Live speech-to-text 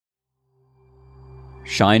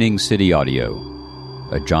Shining City Audio,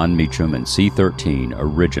 a Jon Meacham and C13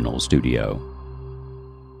 original studio.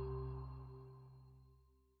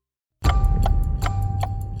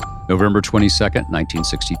 November 22nd,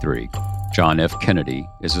 1963. John F. Kennedy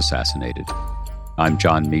is assassinated. I'm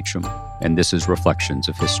Jon Meacham, and this is Reflections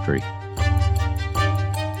of History.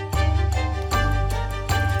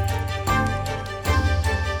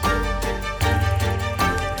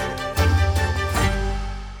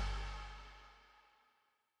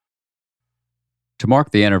 To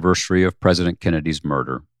mark the anniversary of President Kennedy's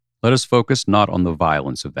murder, let us focus not on the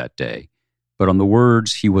violence of that day, but on the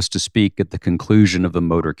words he was to speak at the conclusion of the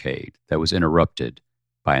motorcade that was interrupted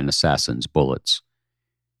by an assassin's bullets.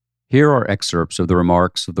 Here are excerpts of the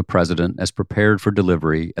remarks of the president as prepared for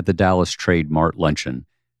delivery at the Dallas Trade Mart luncheon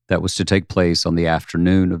that was to take place on the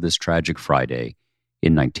afternoon of this tragic Friday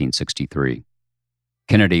in 1963.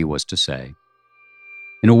 Kennedy was to say,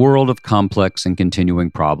 "In a world of complex and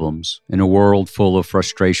continuing problems, in a world full of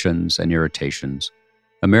frustrations and irritations,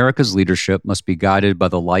 America's leadership must be guided by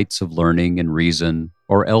the lights of learning and reason,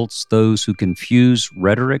 or else those who confuse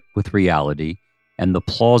rhetoric with reality and the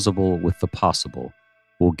plausible with the possible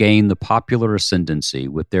will gain the popular ascendancy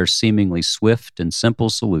with their seemingly swift and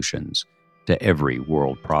simple solutions to every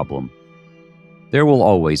world problem. There will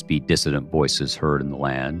always be dissident voices heard in the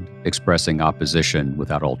land, expressing opposition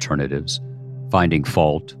without alternatives, finding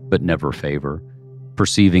fault but never favor,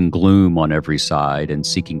 perceiving gloom on every side and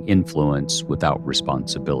seeking influence without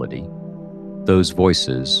responsibility. Those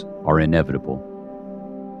voices are inevitable.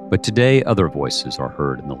 But today other voices are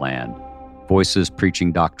heard in the land, voices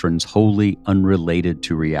preaching doctrines wholly unrelated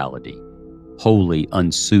to reality, wholly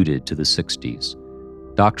unsuited to the 60s,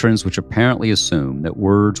 doctrines which apparently assume that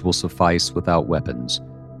words will suffice without weapons,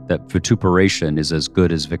 that vituperation is as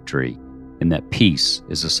good as victory, and that peace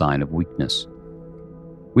is a sign of weakness.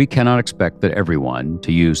 We cannot expect that everyone,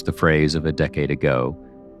 to use the phrase of a decade ago,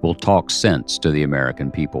 will talk sense to the American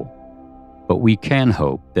people. But we can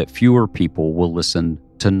hope that fewer people will listen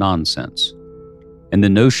to nonsense. And the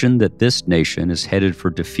notion that this nation is headed for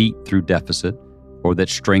defeat through deficit, or that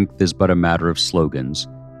strength is but a matter of slogans,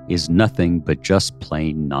 is nothing but just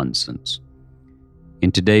plain nonsense. In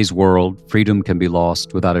today's world, freedom can be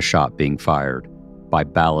lost without a shot being fired, by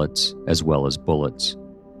ballots as well as bullets.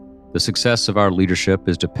 The success of our leadership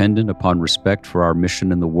is dependent upon respect for our mission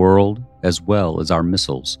in the world as well as our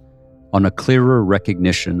missiles, on a clearer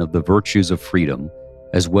recognition of the virtues of freedom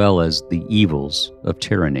as well as the evils of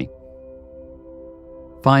tyranny.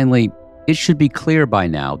 Finally, it should be clear by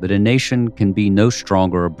now that a nation can be no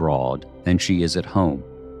stronger abroad than she is at home.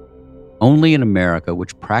 Only an America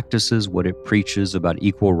which practices what it preaches about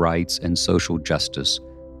equal rights and social justice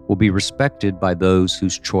will be respected by those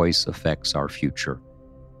whose choice affects our future.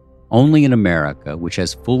 Only an America which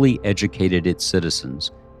has fully educated its citizens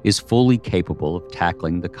is fully capable of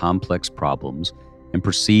tackling the complex problems and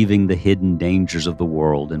perceiving the hidden dangers of the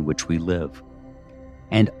world in which we live.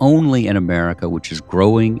 And only an America which is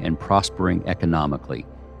growing and prospering economically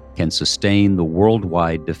can sustain the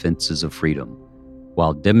worldwide defenses of freedom,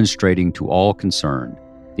 while demonstrating to all concerned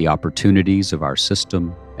the opportunities of our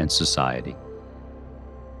system and society.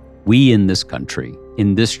 We in this country,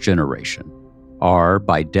 in this generation, are,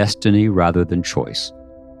 by destiny rather than choice,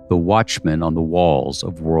 the watchmen on the walls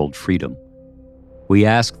of world freedom. We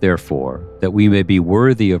ask, therefore, that we may be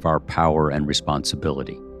worthy of our power and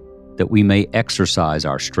responsibility, that we may exercise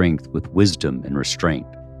our strength with wisdom and restraint,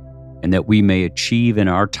 and that we may achieve in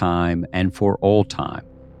our time and for all time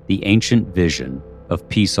the ancient vision of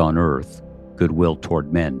peace on earth, goodwill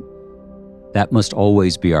toward men. That must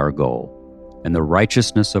always be our goal, and the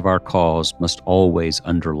righteousness of our cause must always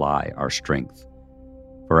underlie our strength.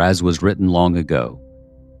 For as was written long ago,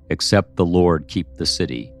 except the Lord keep the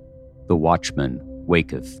city, the watchman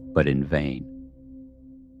waketh but in vain.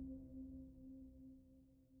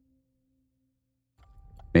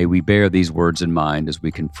 May we bear these words in mind as we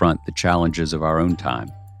confront the challenges of our own time,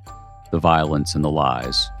 the violence and the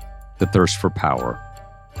lies, the thirst for power,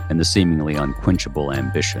 and the seemingly unquenchable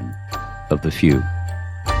ambition of the few.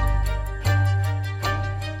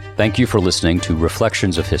 Thank you for listening to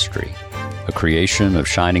Reflections of History, a creation of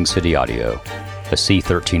Shining City Audio, a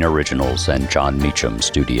C13 Originals and Jon Meacham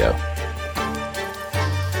studio.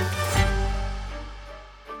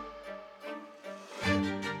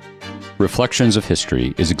 Reflections of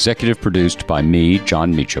History is executive produced by me,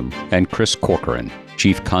 Jon Meacham, and Chris Corcoran,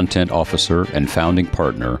 Chief Content Officer and founding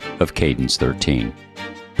partner of Cadence 13.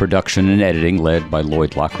 Production and editing led by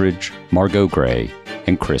Lloyd Lockridge, Margot Gray,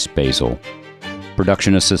 and Chris Basil.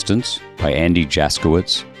 Production assistance by Andy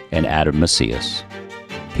Jaskowitz and Adam Macias.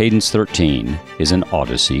 Cadence 13 is an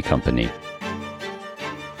Odyssey company.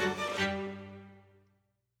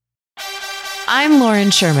 I'm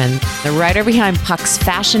Lauren Sherman, the writer behind Puck's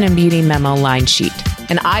Fashion and Beauty Memo line sheet,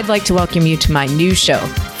 and I'd like to welcome you to my new show,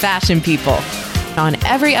 Fashion People. On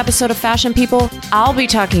every episode of Fashion People, I'll be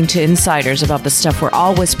talking to insiders about the stuff we're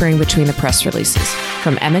all whispering between the press releases,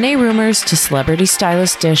 from M&A rumors to celebrity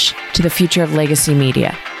stylist dish to the future of legacy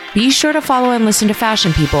media. Be sure to follow and listen to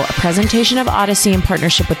Fashion People, a presentation of Odyssey in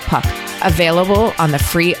partnership with Puck, available on the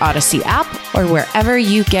free Odyssey app or wherever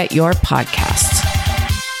you get your podcasts.